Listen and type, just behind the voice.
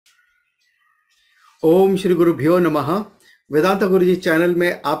ओम श्री गुरुभ्यो नमः। वेदांता गुरुजी चैनल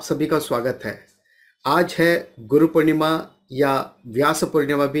में आप सभी का स्वागत है। आज है गुरु पूर्णिमा या व्यास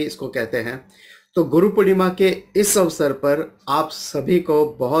पूर्णिमा भी इसको कहते हैं। तो गुरु पूर्णिमा के इस अवसर पर आप सभी को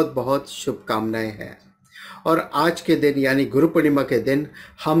बहुत बहुत शुभकामनाएं हैं। और आज के दिन यानी गुरु पूर्णिमा के दिन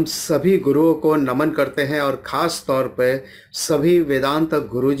हम सभी गुरुओं को नमन करते हैं और ख़ास तौर पे सभी वेदांत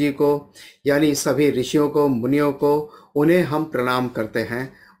गुरुजी को यानी सभी ऋषियों को, मुनियों को, उन्हें हम प्रणाम करते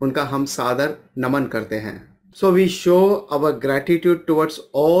हैं, उनका हम सादर नमन करते हैं। So we show our gratitude towards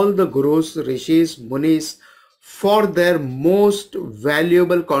all the gurus, rishis, munis for their most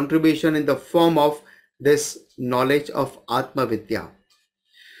valuable contribution in the form of this knowledge of Atmavidya.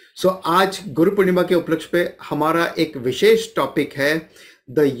 So आज गुरु पूर्णिमा के उपलक्ष्य पे हमारा एक विशेष टॉपिक है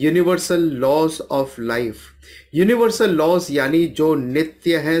the universal laws of life. Universal laws यानी जो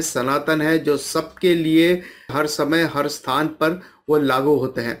नित्य है, सनातन है, जो सबके लिए हर समय हर स्थान पर वो लागू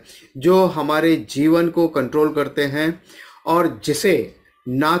होते हैं, जो हमारे जीवन को कंट्रोल करते हैं और जिसे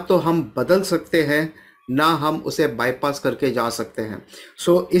ना तो हम बदल सकते हैं ना हम उसे बाईपास करके जा सकते हैं।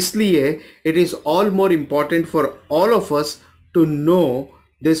 सो इसलिए it is all more important for all of us to know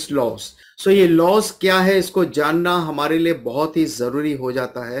this laws. सो ये लॉज क्या है इसको जानना हमारे लिए बहुत ही ज़रूरी हो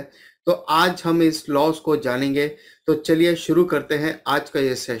जाता है। तो आज हम इस लॉज को जानेंगे। तो चलिए शुरू करते हैं आज का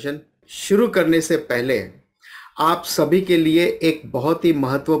ये सेशन। शुरू करने से पहले आप सभी के लिए एक बहुत ही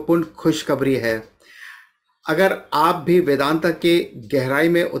महत्वपूर्ण खुशखबरी है। अगर आप भी वेदांता के गहराई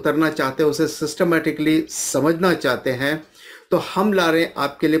में उतरना चाहते हैं, उसे सिस्टमेटिकली समझना चाहते हैं, तो हम ला रहे हैं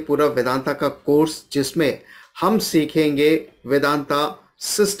आपके लिए पूरा वेदांता का कोर्स, जिसमें हम सीखेंगे वेदांता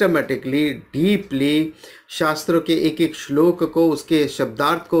सिस्टमेटिकली, डीपली, शास्त्रों के एक एक श्लोक को, उसके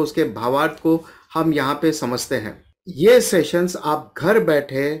शब्दार्थ को, उसके भावार्थ को हम यहाँ पे समझते हैं। ये सेशंस आप घर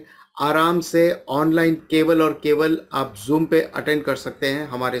बैठे आराम से ऑनलाइन केवल और केवल आप जूम पे अटेंड कर सकते हैं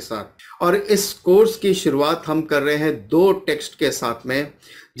हमारे साथ। और इस कोर्स की शुरुआत हम कर रहे हैं दो टेक्स्ट के साथ में,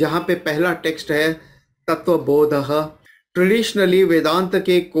 जहाँ पे पहला टेक्स्ट है तत्वबोध। ट्रेडिशनली वेदांत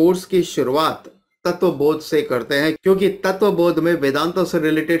के कोर्स की शुरुआत तत्वबोध से करते हैं, क्योंकि तत्वबोध में वेदांत से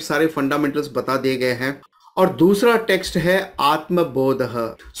रिलेटेड सारे फंडामेंटल्स बता दिए गए हैं। और दूसरा टेक्स्ट है आत्मबोध।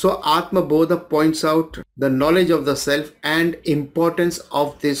 सो आत्मबोध points out the knowledge of the self and importance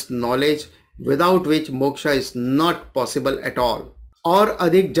of this knowledge without which moksha is not possible at all. और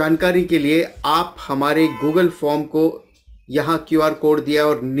अधिक जानकारी के लिए आप हमारे गूगल फॉर्म को, यहाँ QR कोड दिया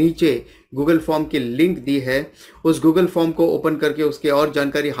और नीचे गूगल फॉर्म की लिंक दी है, उस गूगल फॉर्म को ओपन करके उसकी और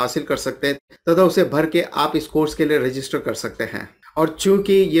जानकारी हासिल कर सकते हैं तथा उसे भर के आप इस कोर्स के लिए रजिस्टर कर सकते हैं। और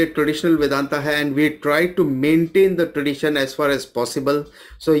चूंकि ये ट्रेडिशनल वेदांता है and we try to maintain the tradition as far as possible,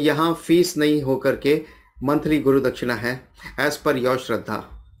 सो यहाँ फीस नहीं हो करके मंथली गुरु दक्षिणा है as per your Shraddha.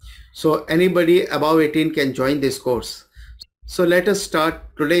 So anybody above 18 can join this course. So let us start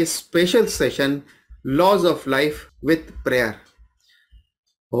today's special session laws of life with prayer.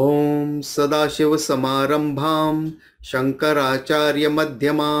 ओम सदाशिव समारंभाम शंकराचार्य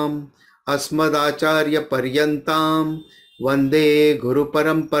मध्यमाम अस्मदाचार्य पर्यंताम वंदे गुरु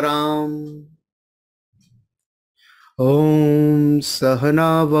परंपराम। ओम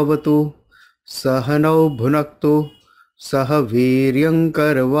सहना भवतु सहनौ भुनक्तु सह वीर्यं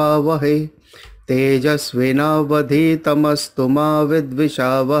करवावहै तेजस्विनावधीतमस्तु मा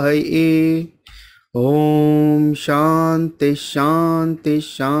विद्विषावहै। ओम शांति शांति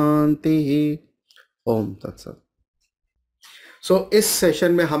शांति। ओम तत्सत। सो इस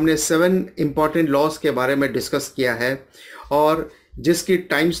सेशन में हमने 7 इंपॉर्टेंट लॉज के बारे में डिस्कस किया है और जिसकी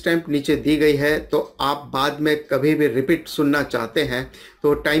टाइम स्टैम्प नीचे दी गई है। तो आप बाद में कभी भी रिपीट सुनना चाहते हैं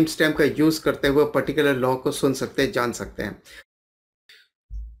तो टाइम स्टैम्प का यूज करते हुए पर्टिकुलर लॉ को सुन सकते हैं, जान सकते हैं।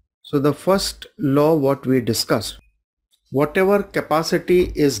 So the first law what we discussed, whatever capacity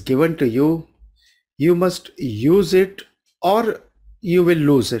is given to you, you must use it or you will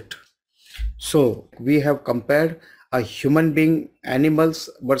lose it. So we have compared a human being, animals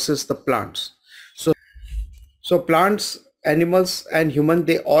versus the plants. So plants, animals and human,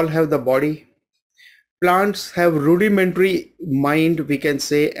 they all have the body. Plants have rudimentary mind, we can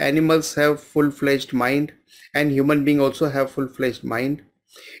say. Animals have full-fledged mind and human being also have full-fledged mind.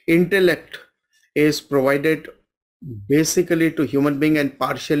 Intellect is provided basically to human being and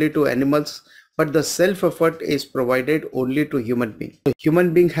partially to animals, but the self-effort is provided only to human being. Human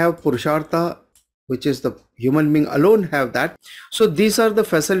being have purushartha, which is the human being alone have that. So these are the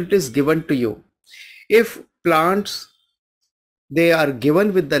facilities given to you. If plants, they are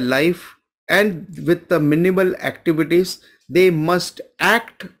given with the life and with the minimal activities, they must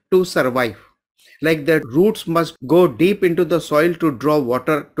act to survive. Like their roots must go deep into the soil to draw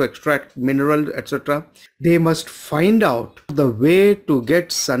water, to extract minerals, etc. They must find out the way to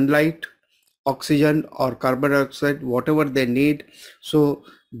get sunlight oxygen or carbon dioxide, whatever they need. So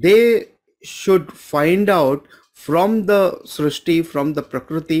they should find out from the Srishti, from the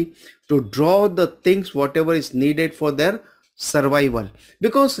Prakriti, to draw the things whatever is needed for their survival,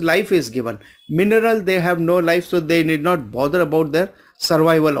 because life is given. Mineral, they have no life, so they need not bother about their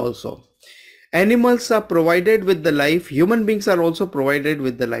survival also. Animals are provided with the life, human beings are also provided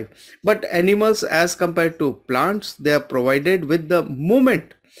with the life, but animals, as compared to plants, they are provided with the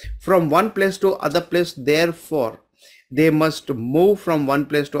movement from one place to other place. Therefore they must move from one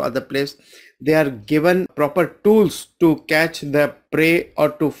place to other place. They are given proper tools to catch their prey or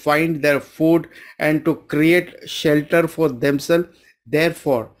to find their food and to create shelter for themselves.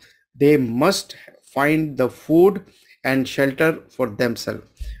 Therefore they must find the food and shelter for themselves,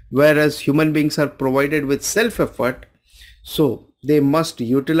 whereas human beings are provided with self effort, so they must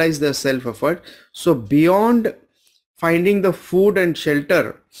utilize their self effort. So beyond finding the food and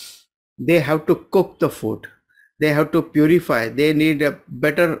shelter, they have to cook the food, they have to purify, they need a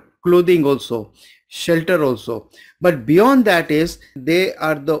better clothing also, shelter also. But beyond that is, they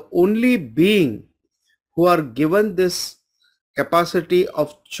are the only being who are given this capacity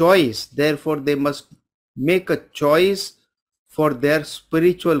of choice. Therefore they must make a choice for their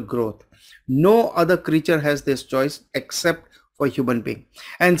spiritual growth. No other creature has this choice except for human being.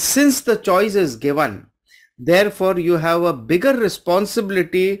 And since the choice is given, therefore you have a bigger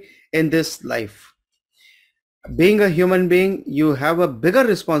responsibility in this life. Being a human being, you have a bigger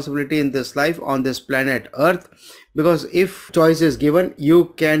responsibility in this life on this planet Earth, because if choice is given, you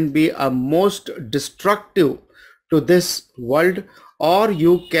can be a most destructive to this world, or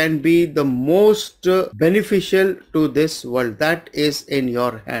you can be the most beneficial to this world. That is in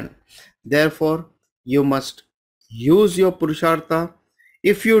your hand. Therefore you must use your purushartha.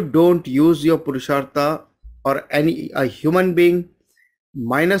 If you don't use your purushartha, or a human being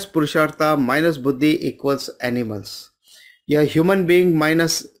minus purushartha minus buddhi equals animals. A human being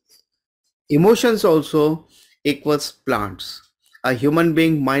minus emotions also equals plants. A human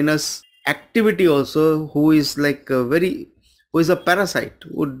being minus activity also, who is like who is a parasite,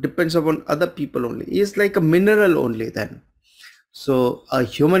 who depends upon other people only, is like a mineral only then. So a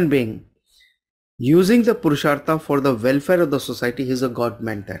human being using the purushartha for the welfare of the society is a god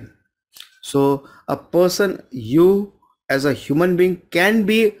man then. So a person, you as a human being, can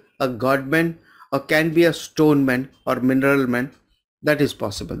be a god man or can be a stone man or mineral man. That is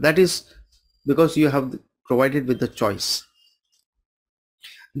possible. That is because you have provided with the choice.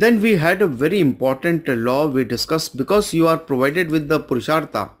 Then we had a very important law we discussed. Because you are provided with the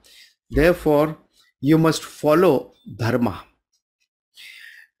purushartha, therefore you must follow dharma.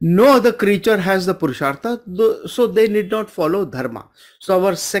 No other creature has the purushartha, so they need not follow dharma. So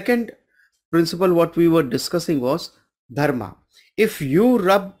our second principle what we were discussing was dharma. If you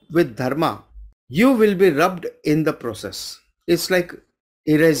rub with dharma, you will be rubbed in the process. It's like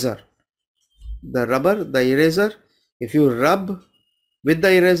eraser. The rubber, the eraser, if you rub with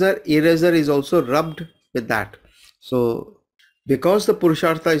the eraser, eraser is also rubbed with that. So because the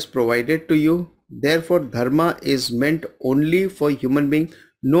purushartha is provided to you, therefore dharma is meant only for human being.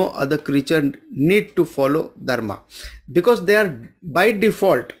 No other creature need to follow dharma, because they are by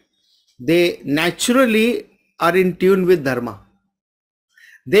default, they naturally are in tune with dharma.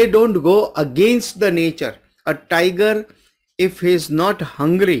 They don't go against the nature. A tiger, if he is not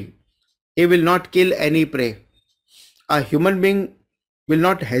hungry, he will not kill any prey. A human being will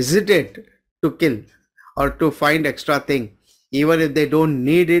not hesitate to kill or to find extra thing. Even if they don't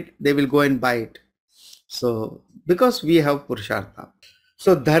need it, they will go and buy it. So because we have purushartha.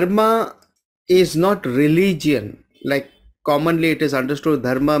 So dharma is not religion, like commonly it is understood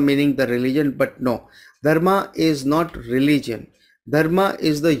dharma meaning the religion, but no, dharma is not religion. Dharma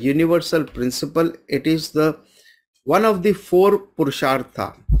is the universal principle. It is the one of the four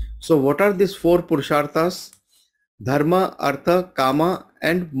purushartha. So what are these four purusharthas? Dharma, artha, kama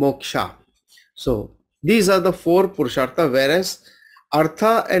and moksha. So these are the four purushartha, whereas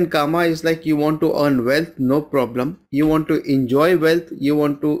artha and kama is like you want to earn wealth, no problem. You want to enjoy wealth, you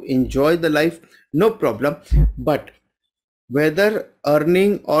want to enjoy the life, no problem. But whether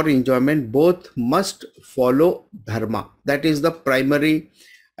earning or enjoyment, both must follow dharma. That is the primary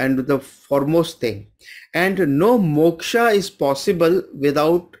and the foremost thing. And no moksha is possible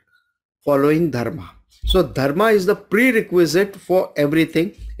without following dharma. So dharma is the prerequisite for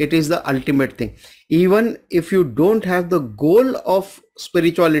everything. It is the ultimate thing. Even if you don't have the goal of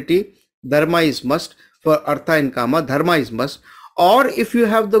spirituality, dharma is must. For artha and kama, dharma is must. Or if you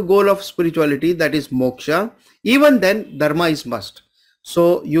have the goal of spirituality, that is moksha, even then dharma is must.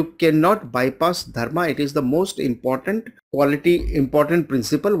 So you cannot bypass dharma. It is the most important quality, important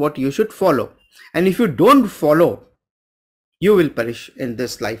principle what you should follow. And if you don't follow, you will perish in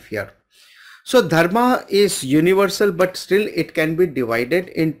this life here. So dharma is universal, but still it can be divided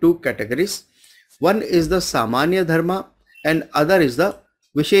in two categories. One is the samanya dharma and other is the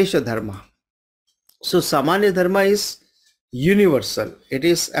vishesha dharma. So samanya dharma is universal. It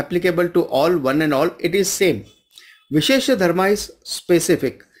is applicable to all, one and all. It is same. Vishesha dharma is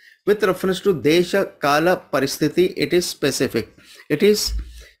specific. With reference to desha, kala, paristhiti, it is specific. It is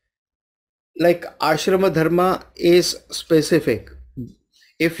like ashrama dharma is specific.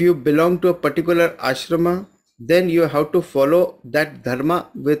 If you belong to a particular ashrama, then you have to follow that dharma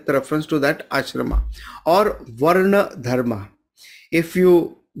with reference to that ashrama. Or varna dharma. If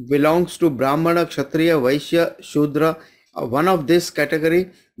you belongs to brahmana, kshatriya, vaishya, shudra, one of this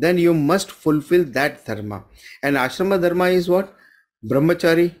category, then you must fulfill that dharma. And ashrama dharma is what?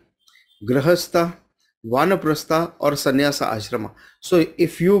 Brahmachari, grahastha, vanaprastha or sannyasa ashrama. So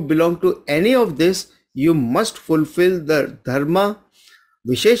if you belong to any of this, you must fulfill the dharma,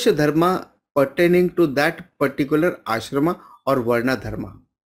 vishesha dharma pertaining to that particular ashrama or varna dharma.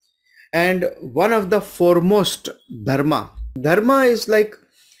 And one of the foremost dharma is like,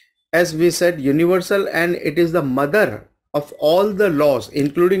 as we said, universal, and it is the mother of all the laws,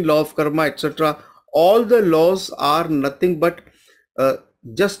 including law of karma, etc. All the laws are nothing but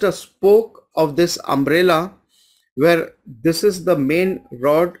just a spoke of this umbrella, where this is the main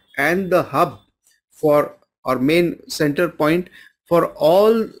rod and the hub for, or main center point for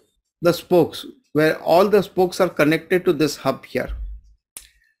all the spokes, where all the spokes are connected to this hub here.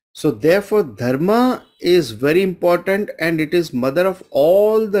 So therefore dharma is very important, and it is mother of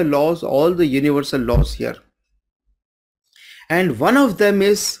all the laws, all the universal laws here. And one of them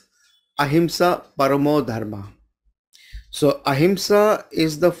is ahimsa paramo dharma. So ahimsa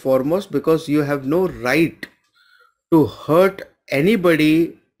is the foremost, because you have no right to hurt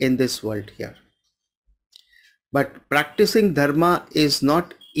anybody in this world here. But practicing dharma is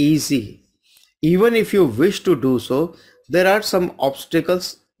not easy. Even if you wish to do so, there are some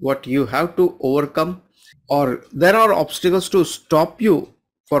obstacles what you have to overcome, or there are obstacles to stop you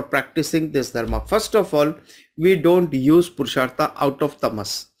for practicing this dharma. First of all, we don't use purushartha out of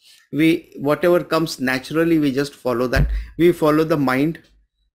tamas. We, whatever comes naturally, we just follow that. We follow the mind.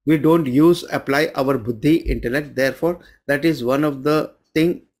 We don't apply our buddhi, intellect. Therefore, that is one of the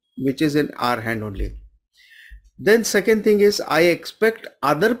thing which is in our hand only. Then second thing is, I expect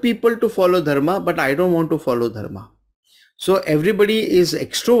other people to follow dharma, but I don't want to follow dharma. So everybody is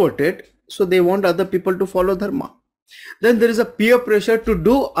extroverted, so they want other people to follow dharma. Then there is a peer pressure to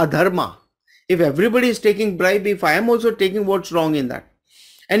do adharma. If everybody is taking bribe, if I am also taking, what's wrong in that?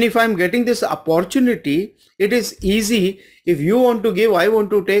 And if I am getting this opportunity, it is easy. If you want to give, I want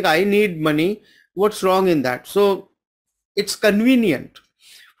to take, I need money, what's wrong in that? So it's convenient.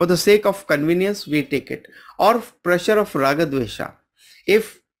 For the sake of convenience, we take it. Or pressure of raga dvesha.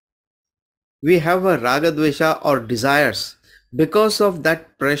 If we have a raga dvesha or desires, because of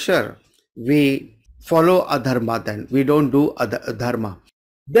that pressure, we follow adharma, then we don't do dharma.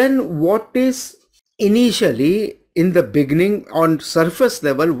 Then what is initially in the beginning on surface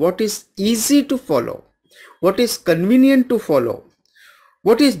level, what is easy to follow, what is convenient to follow,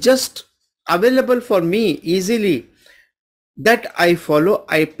 what is just available for me easily, that I follow,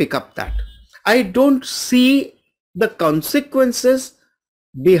 I pick up that. I don't see the consequences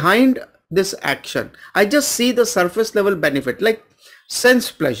behind this action. I just see the surface level benefit, like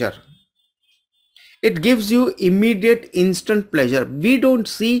sense pleasure. It gives you immediate instant pleasure. We don't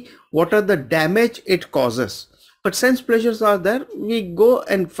see what are the damage it causes, but sense pleasures are there. We go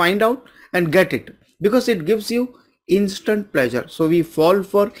and find out and get it because it gives you instant pleasure. So we fall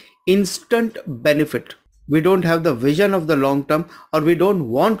for instant benefit. We don't have the vision of the long term, or we don't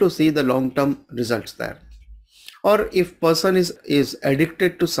want to see the long term results there. Or if person is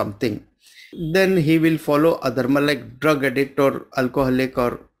addicted to something, then he will follow adharma, like drug addict or alcoholic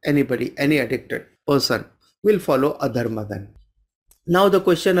or anybody, any addicted person will follow adharma then. Now the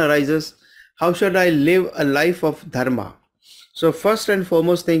question arises, how should I live a life of dharma? So first and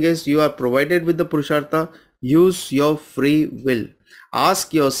foremost thing is, you are provided with the purushartha, use your free will.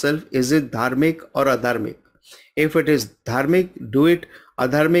 Ask yourself, is it dharmic or adharmic? If it is dharmic, do it.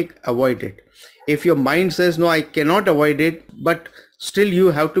 Adharmic, avoid it. If your mind says, no, I cannot avoid it, but still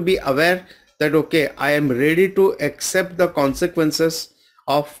you have to be aware that, okay, I am ready to accept the consequences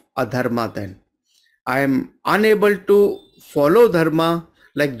of adharma then. I am unable to follow dharma,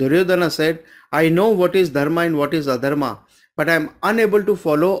 like Duryodhana said, I know what is dharma and what is adharma, but I am unable to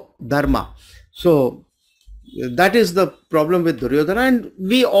follow dharma. So That is the problem with Duryodhana, and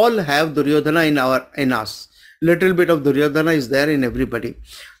we all have Duryodhana in us. Little bit of Duryodhana is there in everybody.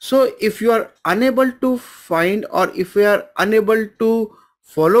 So if you are unable to find, or if you are unable to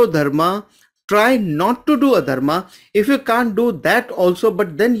follow dharma, try not to do a dharma. If you can't do that also,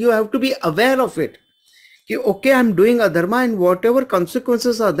 but then you have to be aware of it. Okay, I'm doing a dharma, and whatever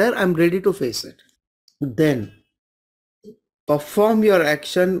consequences are there, I'm ready to face it. Then perform your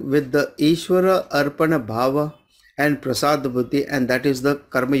action with the Ishvara Arpana Bhava and Prasad Buddhi, and that is the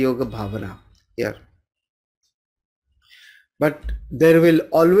Karma Yoga Bhavana here. But there will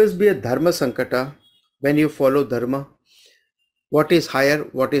always be a Dharma Sankata when you follow Dharma. What is higher,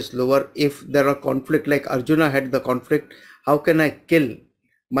 what is lower? If there are conflict, like Arjuna had the conflict, how can I kill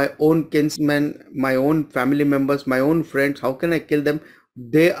my own kinsmen, my own family members, my own friends? How can I kill them?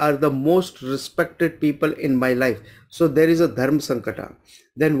 They are the most respected people in my life. So there is a Dharma Sankata.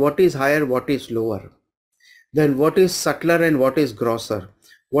 Then what is higher, what is lower? Then what is subtler and what is grosser?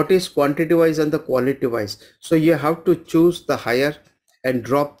 What is quantity wise and the quality wise? So you have to choose the higher and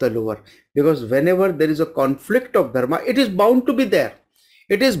drop the lower, because whenever there is a conflict of dharma, it is bound to be there.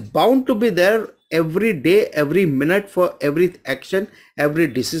 It is bound to be there every day, every minute, for every action, every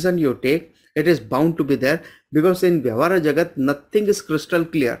decision you take. It is bound to be there, because in Vyavahara Jagat, nothing is crystal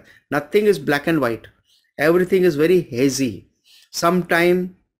clear. Nothing is black and white. Everything is very hazy.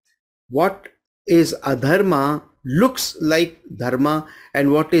 Sometime what is adharma looks like dharma,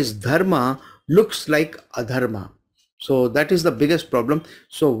 and what is dharma looks like adharma. So that is the biggest problem.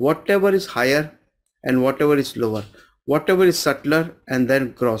 So whatever is higher and whatever is lower, whatever is subtler and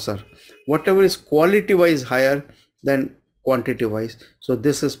then grosser, whatever is quality wise higher than quantity wise. So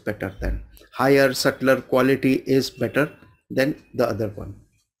this is better than higher, subtler, quality is better than the other one.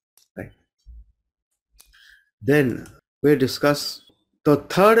 Right. Then we discuss the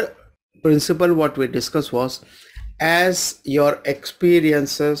third principle. What we discussed was, as your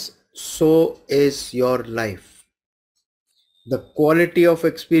experiences, so is your life. The quality of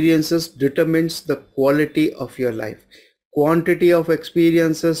experiences determines the quality of your life. Quantity of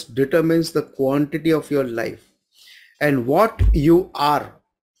experiences determines the quantity of your life. And what you are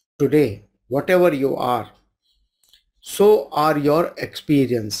today, whatever you are, so are your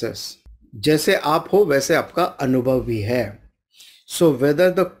experiences. जैसे आप हो वैसे आपका अनुभव भी है. So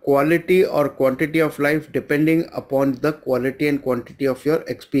whether the quality or quantity of life depending upon the quality and quantity of your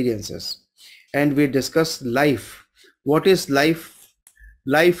experiences. And we discuss life. What is life?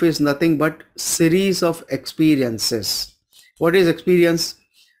 Life is nothing but series of experiences. What is experience?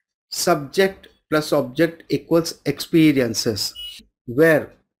 Subject plus object equals experiences.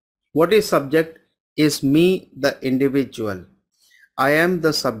 Where what is subject is me, the individual. I am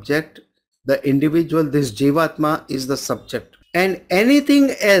the subject, the individual, this Jivatma is the subject. And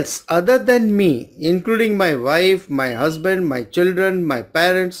anything else other than me, including my wife, my husband, my children, my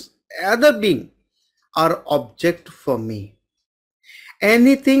parents, other being, are object for me.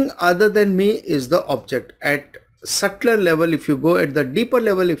 Anything other than me is the object. At subtler level, if you go, at the deeper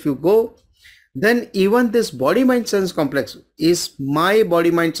level, if you go, then even this body mind sense complex is my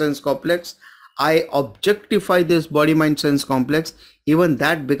body mind sense complex. I objectify this body mind sense complex. Even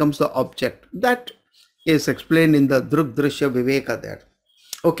that becomes the object. That is explained in the Druk Drishya Viveka there.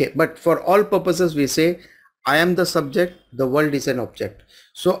 Okay, but for all purposes we say I am the subject, the world is an object.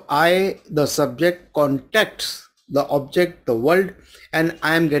 So I, the subject, contacts the object, the world, and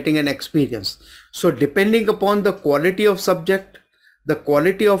I am getting an experience. So depending upon the quality of subject, the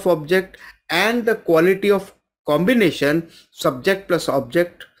quality of object, and the quality of combination, subject plus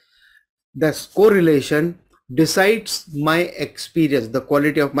object, this correlation decides my experience, the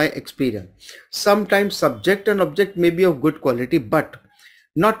quality of my experience. Sometimes subject and object may be of good quality, but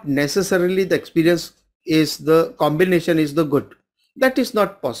not necessarily the experience is the combination is the good. That is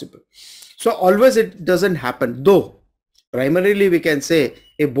not possible. So always it doesn't happen, though primarily we can say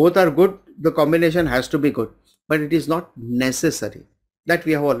if both are good, the combination has to be good, but it is not necessary. That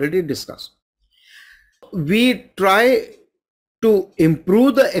we have already discussed. We try to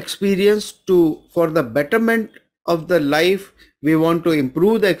improve the experience for the betterment of the life. We want to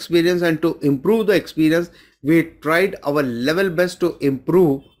improve the experience, and to improve the experience, we tried our level best to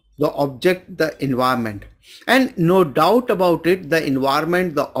improve the object, the environment. And no doubt about it, the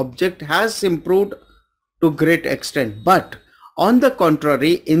environment, the object has improved to great extent. But on the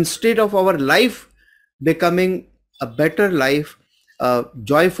contrary, instead of our life becoming a better life, a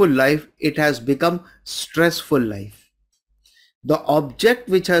joyful life, it has become stressful life. The object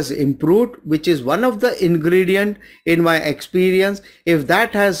which has improved, which is one of the ingredient in my experience, if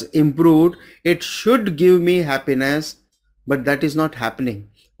that has improved, it should give me happiness, but that is not happening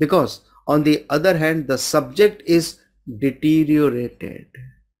because On the other hand, the subject is deteriorated.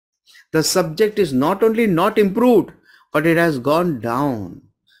 The subject is not only not improved, but it has gone down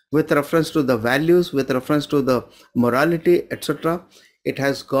with reference to the values, with reference to the morality, etc. It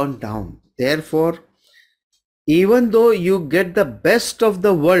has gone down. Therefore, even though you get the best of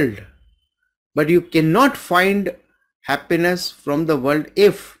the world, but you cannot find happiness from the world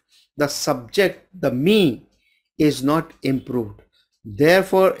if the subject, the me, is not improved.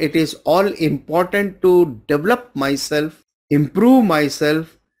 Therefore, it is all important to develop myself, improve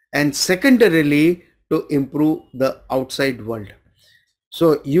myself, and secondarily to improve the outside world.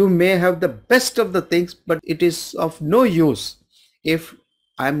 So you may have the best of the things, but it is of no use if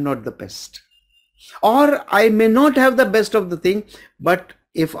I am not the best. Or I may not have the best of the thing, but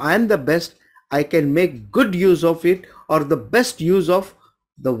if I am the best, I can make good use of it or the best use of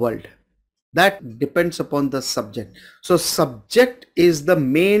the world. That depends upon the subject. So subject is the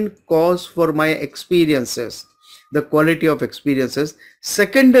main cause for my experiences, the quality of experiences.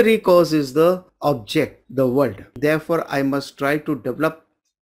 Secondary cause is the object, the world. Therefore, I must try to develop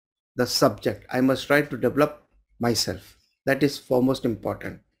the subject. I must try to develop myself. That is foremost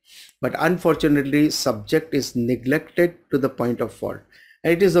important. But unfortunately, subject is neglected to the point of fault.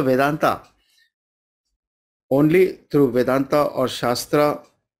 And it is a Vedanta. Only through Vedanta or Shastra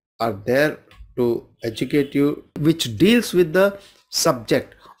are there to educate you, which deals with the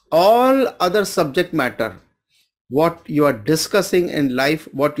subject. All other subject matter, what you are discussing in life,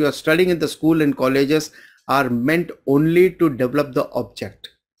 what you are studying in the school and colleges, are meant only to develop the object.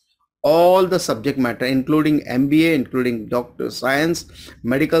 All the subject matter, including MBA, including doctor science,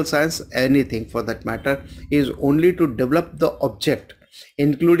 medical science, anything for that matter, is only to develop the object,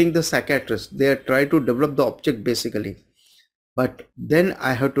 including the psychiatrists. They try to develop the object basically. But then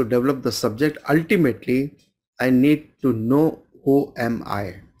I have to develop the subject. Ultimately, I need to know who am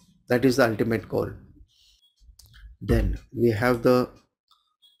I. That is the ultimate goal. Then we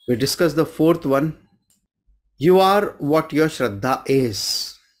discuss the fourth one. You are what your shraddha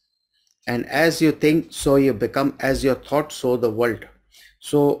is. And as you think, so you become. As your thought, so the world.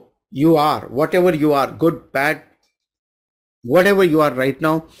 So you are, whatever you are, good, bad, whatever you are right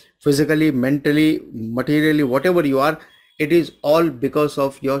now, physically, mentally, materially, whatever you are, it is all because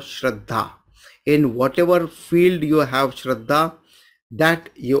of your shraddha. In whatever field you have shraddha, that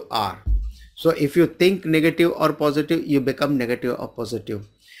you are. So if you think negative or positive, you become negative or positive.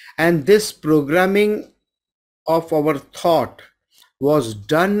 And this programming of our thought was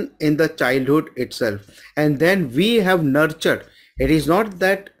done in the childhood itself, and then we have nurtured. It is not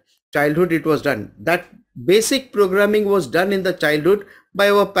that childhood it was done. That basic programming was done in the childhood by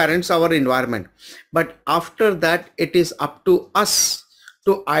our parents, our environment. But after that, it is up to us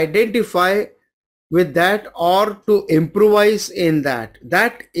to identify with that or to improvise in that.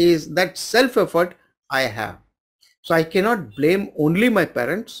 That is that self-effort I have. So I cannot blame only my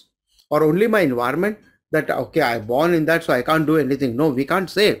parents or only my environment, that okay, I born in that, so I can't do anything. No, we can't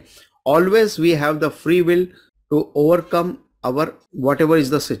say. Always we have the free will to overcome our whatever is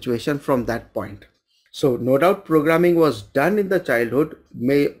the situation from that point. So no doubt programming was done in the childhood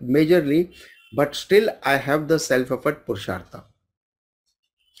majorly, but still I have the self-effort purushartha.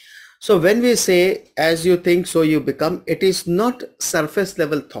 So when we say as you think, so you become, it is not surface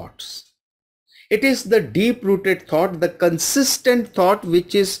level thoughts. It is the deep rooted thought, the consistent thought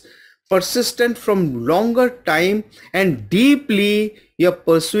which is persistent from longer time, and deeply you're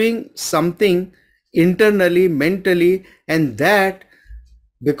pursuing something internally, mentally, and that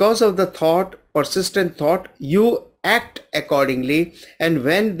because of the thought, persistent thought, you act accordingly. And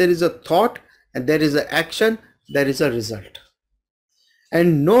when there is a thought and there is an action, there is a result.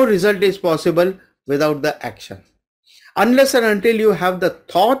 And no result is possible without the action. Unless and until you have the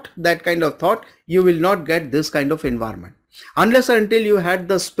thought, that kind of thought, you will not get this kind of environment. Unless and until you had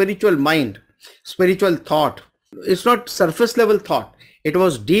the spiritual mind, spiritual thought. It's not surface level thought. It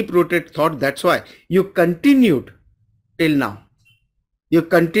was deep rooted thought. That's why you continued till now. You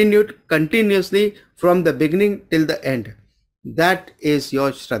continued continuously from the beginning till the end. That is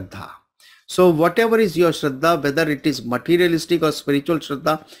your shraddha. So whatever is your shraddha, whether it is materialistic or spiritual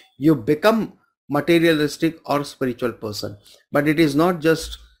shraddha, you become materialistic or spiritual person. But it is not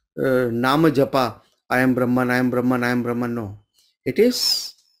just nama japa, I am Brahman, I am Brahman, I am Brahman. No. It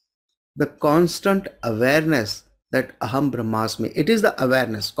is the constant awareness that Aham Brahmasmi. It is the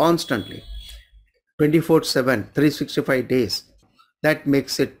awareness constantly, 24/7, 365 days. That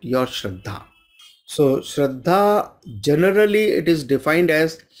makes it your shraddha. So shraddha, generally it is defined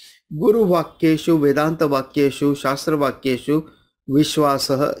as Guru Vakyeshu, Vedanta Vakyeshu, Shastra Vakyeshu,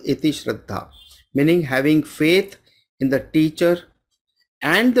 Vishwasaha iti shraddha. Meaning having faith in the teacher,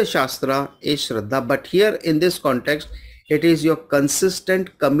 and the Shastra is Shraddha. But here in this context, it is your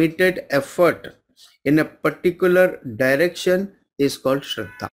consistent, committed effort in a particular direction is called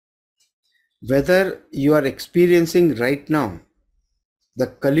Shraddha. Whether you are experiencing right now the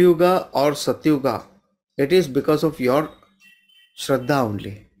Kali Yuga or Satyuga, it is because of your Shraddha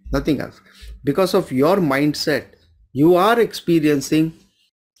only, nothing else. Because of your mindset, you are experiencing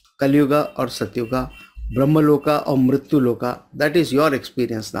Kali Yuga or Satyuga, Brahmaloka or Mrityuloka. That is your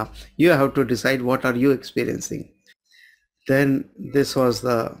experience now. You have to decide what are you experiencing. Then this is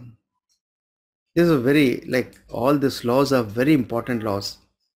a very, like, all these laws are very important laws.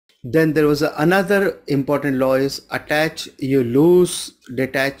 Then there was another important law is attach, you lose,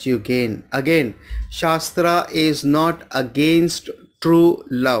 detach, you gain. Again, Shastra is not against true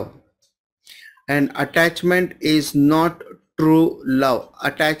love. And attachment is not true love.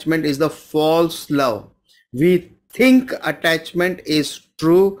 Attachment is the false love. We think attachment is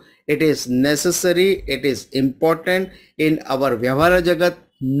true, it is necessary, it is important in our Vyavahara Jagat.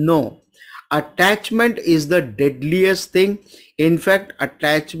 No. Attachment is the deadliest thing. In fact,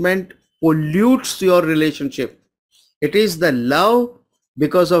 attachment pollutes your relationship. It is the love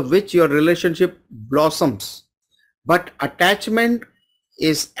because of which your relationship blossoms. But attachment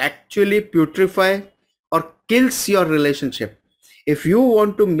is actually putrefy or kills your relationship. If you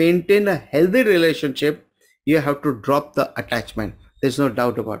want to maintain a healthy relationship, you have to drop the attachment. There's no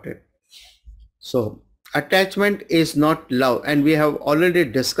doubt about it. So attachment is not love, and we have already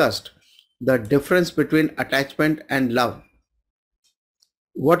discussed the difference between attachment and love.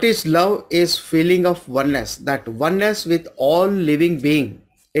 What is love is feeling of oneness, that oneness with all living being.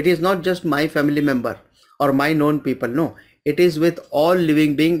 It is not just my family member or my known people. No, it is with all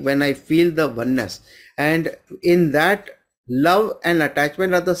living being when I feel the oneness. And in that, love and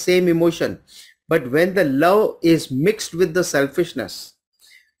attachment are the same emotion. But when the love is mixed with the selfishness,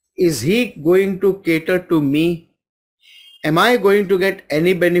 is he going to cater to me? Am I going to get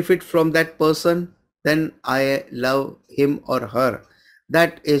any benefit from that person? Then I love him or her.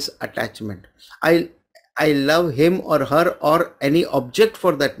 That is attachment. I love him or her or any object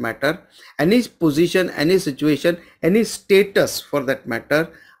for that matter, any position, any situation, any status for that matter,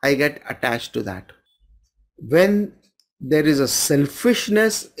 I get attached to that. When there is a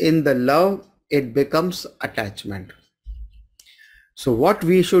selfishness in the love, it becomes attachment. So what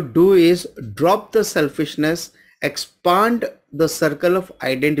we should do is drop the selfishness, expand the circle of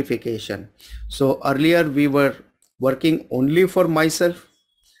identification. So earlier we were working only for myself,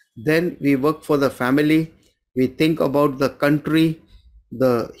 then we work for the family, we think about the country,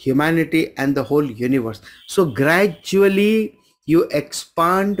 the humanity and the whole universe. So gradually you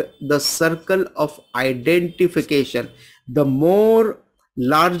expand the circle of identification. The more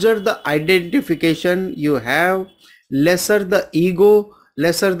larger the identification you have, lesser the ego,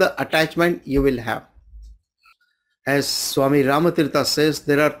 lesser the attachment you will have. As Swami Ramatirtha says,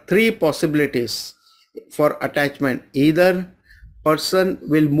 there are three possibilities for attachment. Either person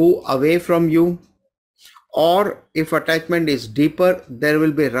will move away from you, or if attachment is deeper, there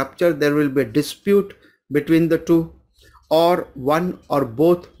will be rupture, there will be dispute between the two, or one or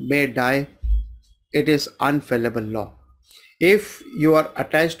both may die. It is unfallible law. If you are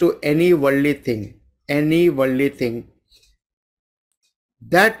attached to any worldly thing,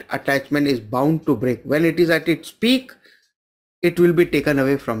 that attachment is bound to break. When it is at its peak, it will be taken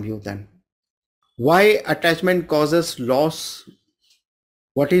away from you then. Why attachment causes loss?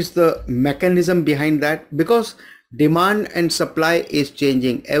 What is the mechanism behind that? Because demand and supply is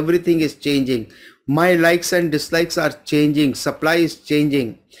changing. Everything is changing. My likes and dislikes are changing. Supply is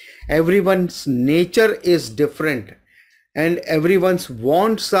changing. Everyone's nature is different. And everyone's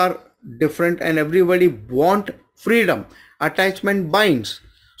wants are different, and everybody want freedom. Attachment binds.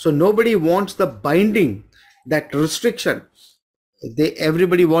 So nobody wants the binding, that restriction.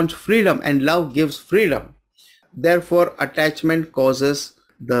 Everybody wants freedom, and love gives freedom. Therefore, attachment causes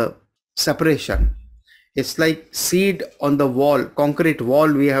the separation. It's like seed on the wall, concrete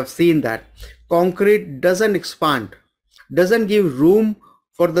wall. We have seen that concrete doesn't expand, doesn't give room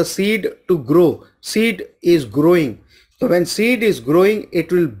for the seed to grow. Seed is growing. So when seed is growing,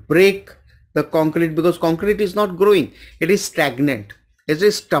 it will break the concrete, because concrete is not growing. It is stagnant. It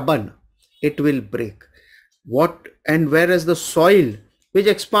is stubborn. It will break. Whereas the soil which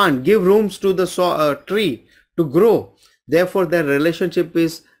expand, give rooms to the tree to grow. Therefore, their relationship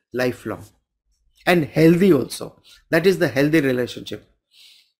is lifelong and healthy also. That is the healthy relationship.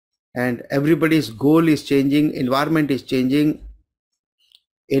 And everybody's goal is changing. Environment is changing.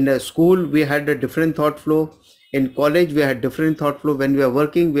 In a school, we had a different thought flow. In college, we had different thought flow. When we are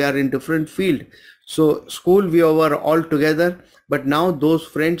working, we are in different field. So school, we were all together, but now those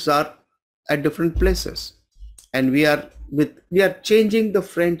friends are at different places, and we are changing the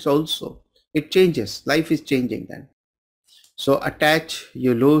friends also. It changes. Life is changing then. So attach,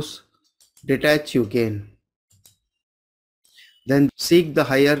 you lose; detach, you gain. Then seek the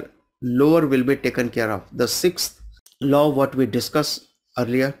higher, lower will be taken care of. The sixth law, what we discussed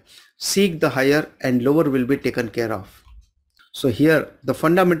earlier, seek the higher and lower will be taken care of. So here the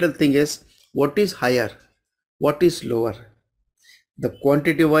fundamental thing is, what is higher, what is lower, the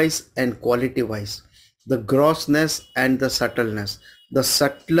quantity wise and quality wise, the grossness and the subtleness. The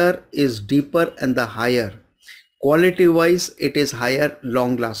subtler is deeper and the higher. Quality wise, it is higher,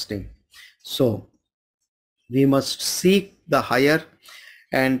 long lasting. So we must seek the higher,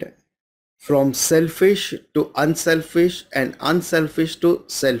 and from selfish to unselfish and unselfish to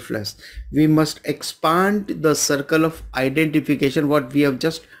selfless. We must expand the circle of identification, what we have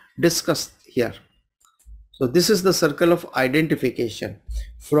just discussed here. So this is the circle of identification.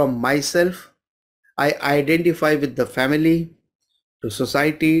 From myself, I identify with the family, to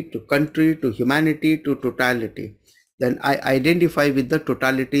society, to country, to humanity, to totality. Then I identify with the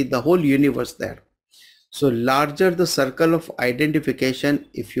totality, the whole universe there. So larger the circle of identification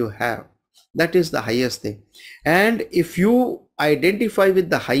if you have, that is the highest thing. And if you identify with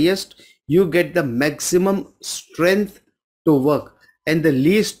the highest, you get the maximum strength to work and the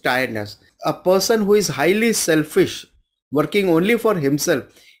least tiredness. A person who is highly selfish, working only for himself,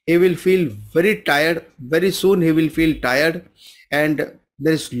 he will feel very tired. Very soon he will feel tired, and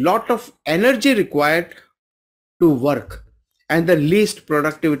there is lot of energy required to work, and the least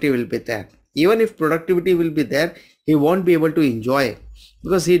productivity will be there. Even if productivity will be there, he won't be able to enjoy,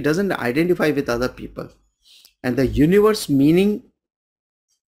 because he doesn't identify with other people. And the universe meaning,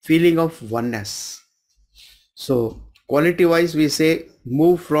 feeling of oneness. So quality wise, we say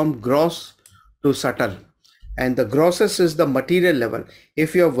move from gross to subtle, and the grossest is the material level.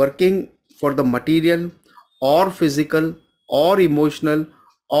 If you are working for the material or physical or emotional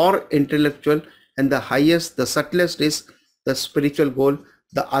or intellectual, and the highest, the subtlest is the spiritual goal,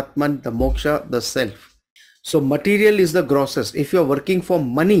 the Atman, the moksha, the self. So material is the grossest. If you are working for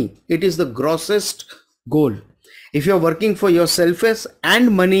money, it is the grossest goal. If you are working for yourself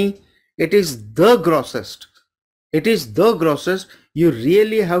and money, it is the grossest. It is the grossest. You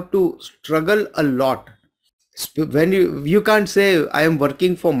really have to struggle a lot. When you can't say I am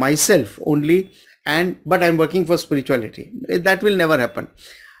working for myself only, but I am working for spirituality. That will never happen.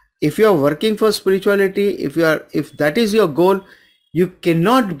 If you are working for spirituality, if that is your goal, you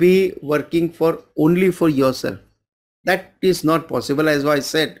cannot be working for only for yourself. That is not possible. As I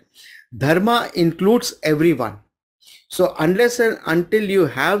said, dharma includes everyone. So unless and until you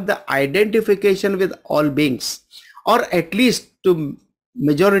have the identification with all beings, or at least to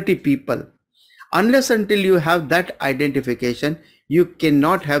majority people, unless until you have that identification, you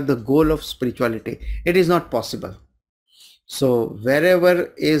cannot have the goal of spirituality. It is not possible. So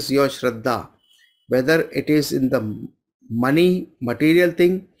wherever is your shraddha, whether it is in the money, material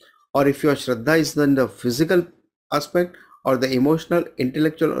thing, or if your shraddha is in the physical aspect, or the emotional,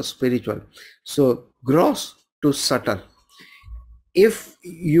 intellectual, or spiritual. So gross to subtle. If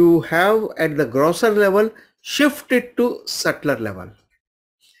you have at the grosser level, shift it to subtler level.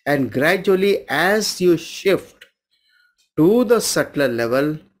 And gradually, as you shift to the subtler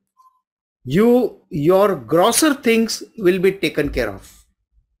level, your grosser things will be taken care of.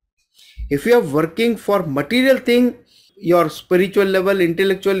 If you are working for material thing, your spiritual level,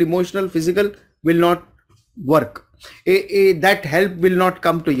 intellectual, emotional, physical will not work. That help will not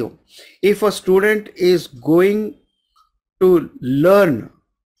come to you. If a student is going to learn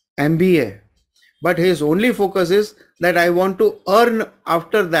MBA, but his only focus is that I want to earn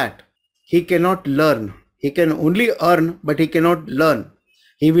after that, he cannot learn. He can only earn, but he cannot learn.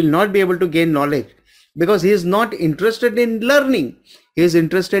 He will not be able to gain knowledge, because he is not interested in learning. He is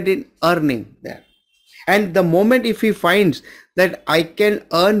interested in earning there. And the moment if he finds that I can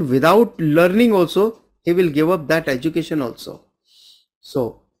earn without learning also, he will give up that education also.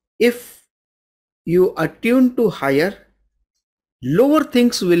 So if you attune to higher, lower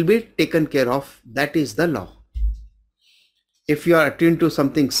things will be taken care of. That is the law. If you are attuned to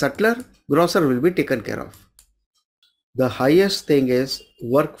something subtler, grosser will be taken care of. The highest thing is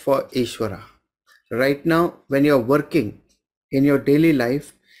work for Ishvara. Right now, when you are working in your daily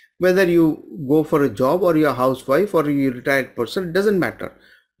life, whether you go for a job or you're a housewife or you're a retired person, it doesn't matter.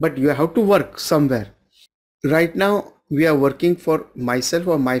 But you have to work somewhere. Right now, we are working for myself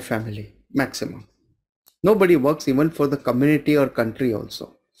or my family, maximum. Nobody works even for the community or country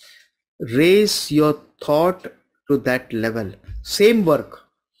also. Raise your thought to that level. Same work.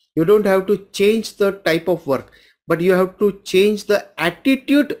 You don't have to change the type of work, but you have to change the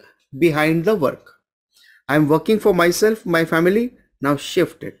attitude behind the work. I'm working for myself, my family. Now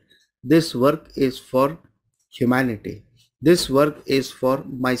shift it. This work is for humanity. This work is for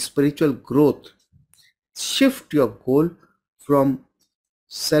my spiritual growth. Shift your goal from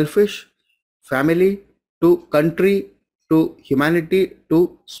selfish, family, to country, to humanity,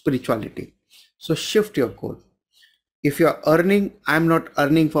 to spirituality. So shift your goal. If you are earning, I'm not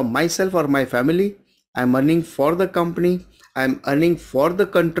earning for myself or my family. I'm earning for the company. I'm earning for the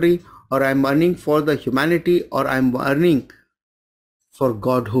country, or I'm earning for the humanity, or I'm earning for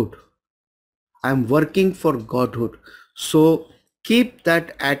Godhood. I'm working for Godhood. So keep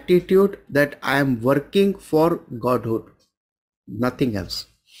that attitude that I am working for Godhood, nothing else.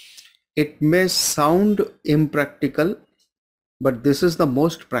 It may sound impractical, but this is the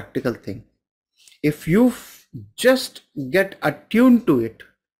most practical thing. If you just get attuned to it,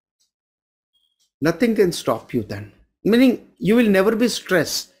 nothing can stop you then. Meaning you will never be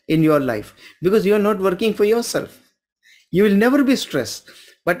stressed in your life because you are not working for yourself. You will never be stressed.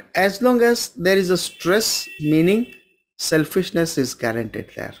 But as long as there is a stress, meaning selfishness is guaranteed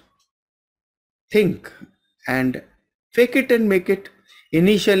there. Think and fake it and make it.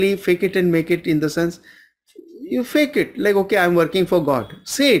 Initially, fake it and make it in the sense, you fake it like, okay, I'm working for God.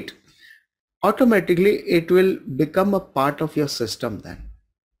 Say it. Automatically, it will become a part of your system then.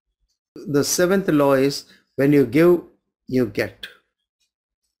 The seventh law is, when you give, you get.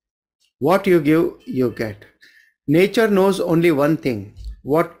 What you give, you get. Nature knows only one thing.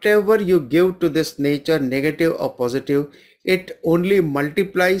 Whatever you give to this nature, negative or positive, it only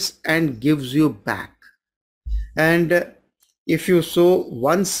multiplies and gives you back. And if you sow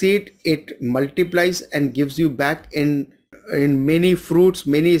one seed, it multiplies and gives you back in many fruits,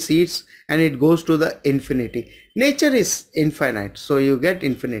 many seeds, and it goes to the infinity. Nature is infinite, so you get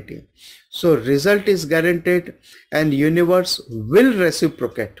infinity. So result is guaranteed and universe will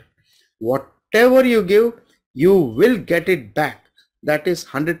reciprocate. Whatever you give, you will get it back. That is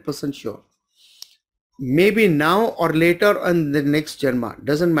 100% sure. Maybe now or later on the next janma,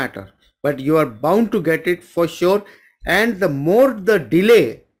 doesn't matter, but you are bound to get it for sure. And the more the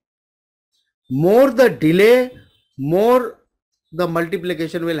delay, more the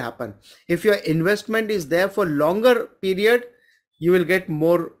multiplication will happen. If your investment is there for longer period, you will get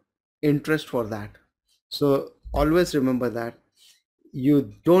more interest for that. So always remember that.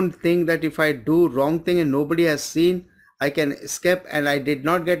 You don't think that if I do wrong thing and nobody has seen, I can escape and I did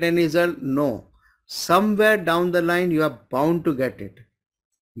not get any result. No, somewhere down the line you are bound to get it.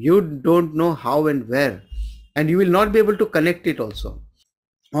 You don't know how and where, and you will not be able to connect it also.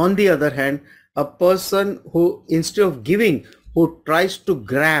 On the other hand, a person who, instead of giving, who tries to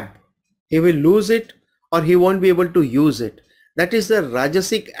grab, he will lose it or he won't be able to use it. That is the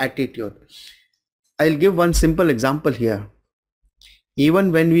Rajasic attitude. I'll give one simple example here.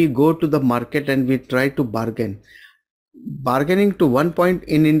 Even when we go to the market and we try to bargaining to one point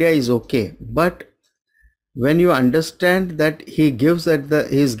in India is okay, but when you understand that he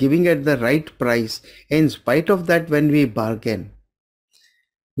is giving at the right price, in spite of that, when we bargain,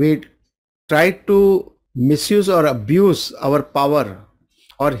 we try to misuse or abuse our power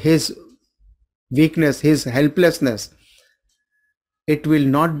or his weakness, his helplessness, it will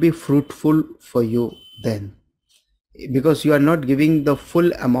not be fruitful for you then, because you are not giving the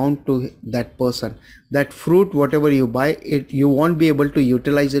full amount to that person. That fruit, whatever you buy, you won't be able to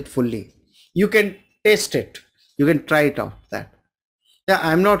utilize it fully. You can taste it, you can try it out. That, yeah,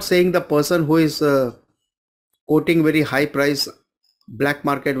 I'm not saying the person who is quoting very high price, black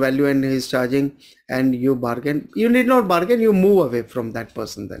market value, and he is charging, and you bargain. You need not bargain, you move away from that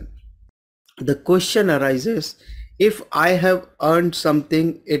person. Then the question arises, if I have earned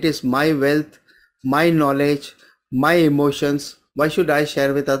something, it is my wealth, my knowledge, my emotions, why should I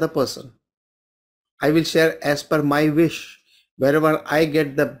share with other person? I will share as per my wish. Wherever I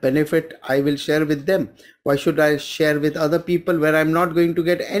get the benefit, I will share with them. Why should I share with other people where I'm not going to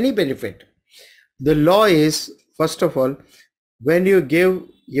get any benefit? The law is, first of all, when you give,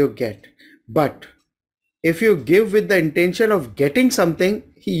 you get. But if you give with the intention of getting something,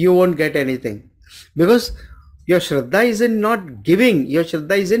 you won't get anything, because your shraddha is in not giving, your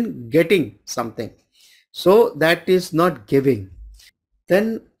shraddha is in getting something. So that is not giving.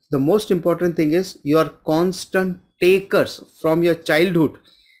 Then the most important thing is, you are constant takers from your childhood.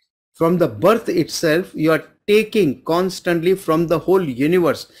 From the birth itself, you are taking constantly from the whole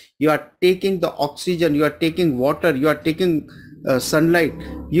universe. You are taking the oxygen, you are taking water, you are taking sunlight.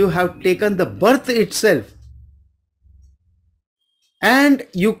 You have taken the birth itself. and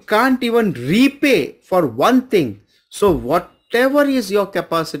you can't even repay for one thing. So whatever is your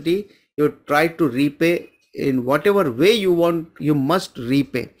capacity, you try to repay in whatever way you want. You must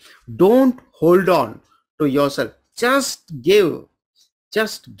repay. Don't hold on to yourself. Just give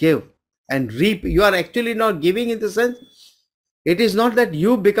and reap. You are actually not giving in the sense, it is not that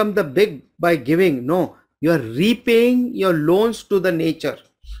you become the big by giving. No, you are repaying your loans to the nature,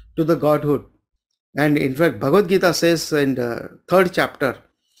 to the Godhood. And in fact, Bhagavad Gita says in the third chapter,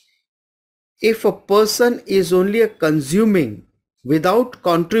 if a person is only a consuming without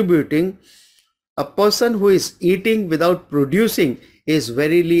contributing, a person who is eating without producing is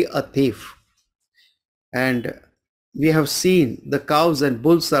verily a thief. And we have seen the cows and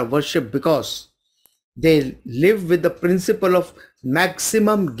bulls are worshipped because they live with the principle of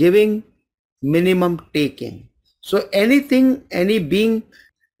maximum giving, minimum taking. So anything, any being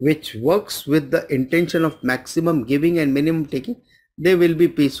which works with the intention of maximum giving and minimum taking, they will be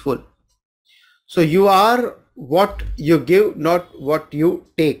peaceful. So you are what you give, not what you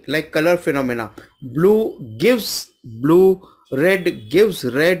take. Like color phenomena. Blue gives blue, red gives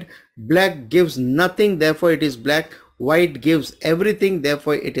red, black gives nothing, therefore it is black, white gives everything,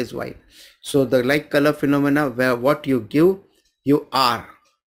 therefore it is white. So the like color phenomena, where what you give, you are.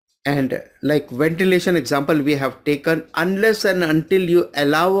 And like ventilation example we have taken, unless and until you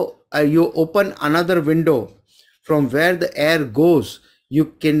allow, you open another window from where the air goes, you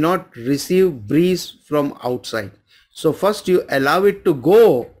cannot receive breeze from outside. So first you allow it to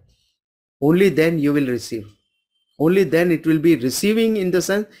go, only then you will receive. Only then it will be receiving, in the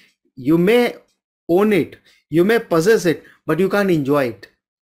sense you may own it, you may possess it, but you can't enjoy it.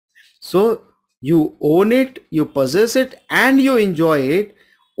 So you own it, you possess it, and you enjoy it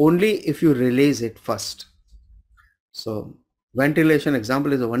only if you realize it first. So ventilation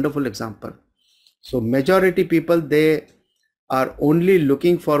example is a wonderful example. So majority people, they are only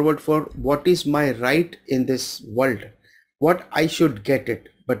looking forward for what is my right in this world, what I should get it,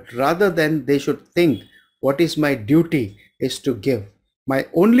 but rather than they should think what is my duty is to give. My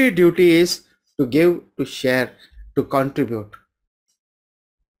only duty is to give, to share, to contribute.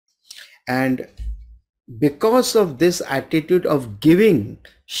 And because of this attitude of giving,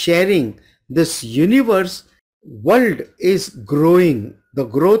 sharing, this universe, world is growing. The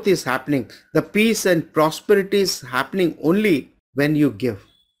growth is happening. The peace and prosperity is happening only when you give.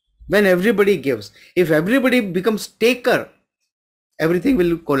 When everybody gives. If everybody becomes taker, everything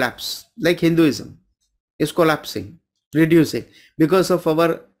will collapse. Like Hinduism is collapsing, reducing, because of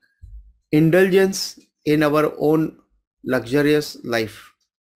our indulgence in our own luxurious life.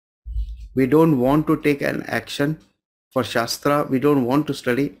 We don't want to take an action for Shastra. We don't want to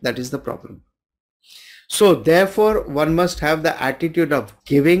study. That is the problem. So therefore, one must have the attitude of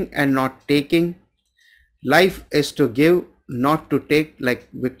giving and not taking. Life is to give, not to take, like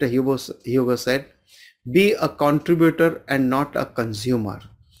Victor Hugo said. Be a contributor and not a consumer.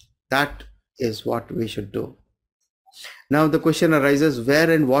 That is what we should do. Now the question arises, where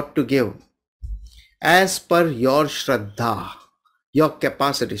and what to give? As per your shraddha, your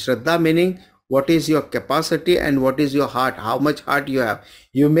capacity. Shraddha meaning what is your capacity and what is your heart, how much heart you have.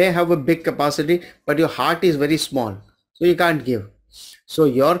 You may have a big capacity, but your heart is very small, so you can't give. So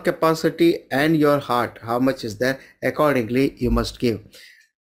your capacity and your heart, how much is there, accordingly you must give.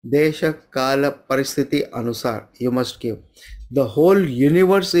 Desha Kala Paristhiti Anusar, you must give. The whole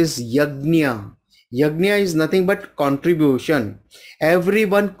universe is yajna. Yajna is nothing but contribution.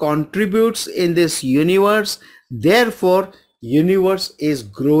 Everyone contributes in this universe, therefore universe is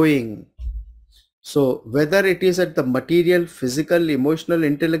growing. So whether it is at the material, physical, emotional,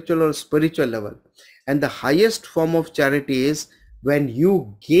 intellectual or spiritual level, and the highest form of charity is when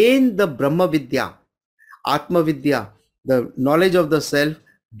you gain the Brahma Vidya, Atma Vidya, the knowledge of the self,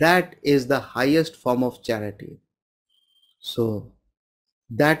 that is the highest form of charity. So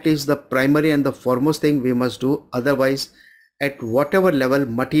that is the primary and the foremost thing we must do. Otherwise, at whatever level,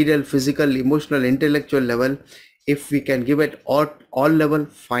 material, physical, emotional, intellectual level, if we can give at all level,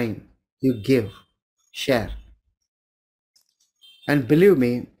 fine. You give, share. And believe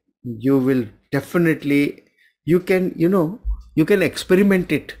me, you will definitely, you can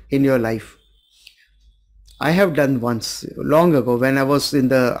experiment it in your life. I have done once, long ago, when I was in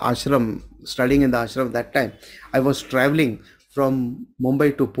the ashram, studying in the ashram. That time I was traveling from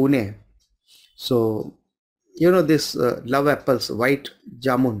Mumbai to Pune. So this love apples, white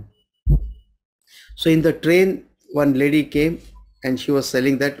jamun. So in the train, one lady came and she was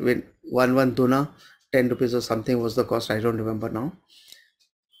selling that with one tuna, 10 rupees or something was the cost. I don't remember now.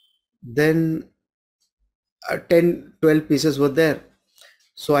 Then 10-12 pieces were there.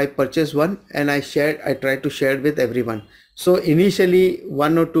 So I purchased one and I tried to share it with everyone. So initially,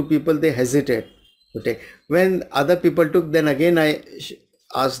 one or two people, they hesitate to take. When other people took, then again I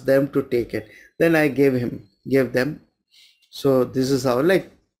asked them to take it. Then I gave them. So this is how,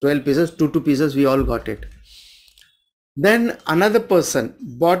 like 12 pieces, two pieces, we all got it. Then another person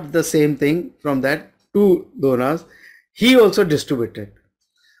bought the same thing from that, two donors. He also distributed.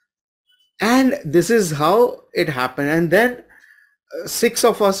 And this is how it happened. And then six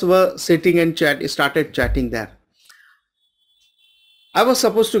of us were sitting and started chatting there. I was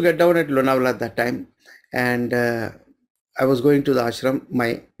supposed to get down at Lonavala at that time, and I was going to the ashram,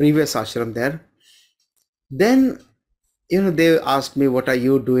 my previous ashram there. Then, they asked me, what are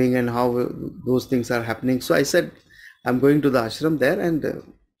you doing and how those things are happening. So I said, I'm going to the ashram there, and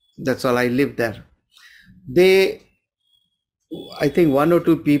that's all. I live there. I think one or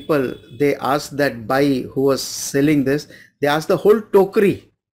two people, they asked that buy who was selling this, they asked the whole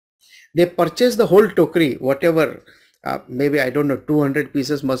tokery. They purchased the whole tokery, whatever, maybe I don't know, 200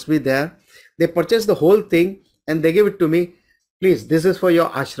 pieces must be there. They purchased the whole thing and they gave it to me. Please, this is for your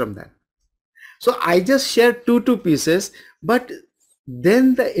ashram then. So I just shared two pieces, but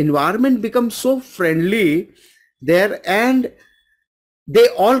then the environment becomes so friendly there, and they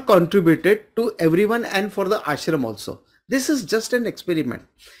all contributed to everyone and for the ashram also. This is just an experiment.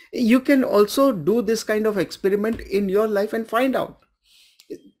 You can also do this kind of experiment in your life and find out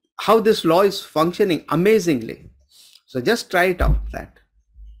how this law is functioning amazingly. So just try it out that.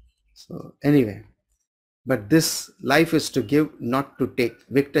 So anyway, but this life is to give, not to take.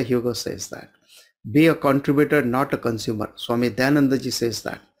 Victor Hugo says that. Be a contributor, not a consumer. Swami Dayananda ji says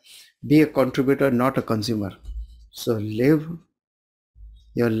that. Be a contributor, not a consumer. So live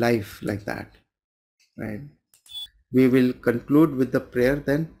your life like that, right? We will conclude with the prayer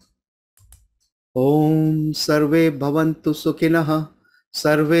then. Om Sarve Bhavantu Sukhinah,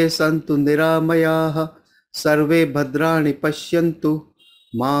 Sarve Santu Niramayah, Sarve Bhadrani Pashyantu,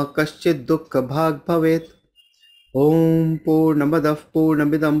 Ma Kaschid Dukkha Bhag Bhavet. Om Purnamadav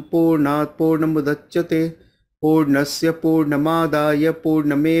Purnamidam Purnat Purnamudachyate, Purnasya Purnamadaya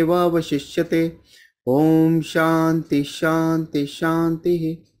Purnameva Vashishyate. Om Shanti Shanti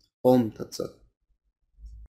Shanti. Om Tat Sat.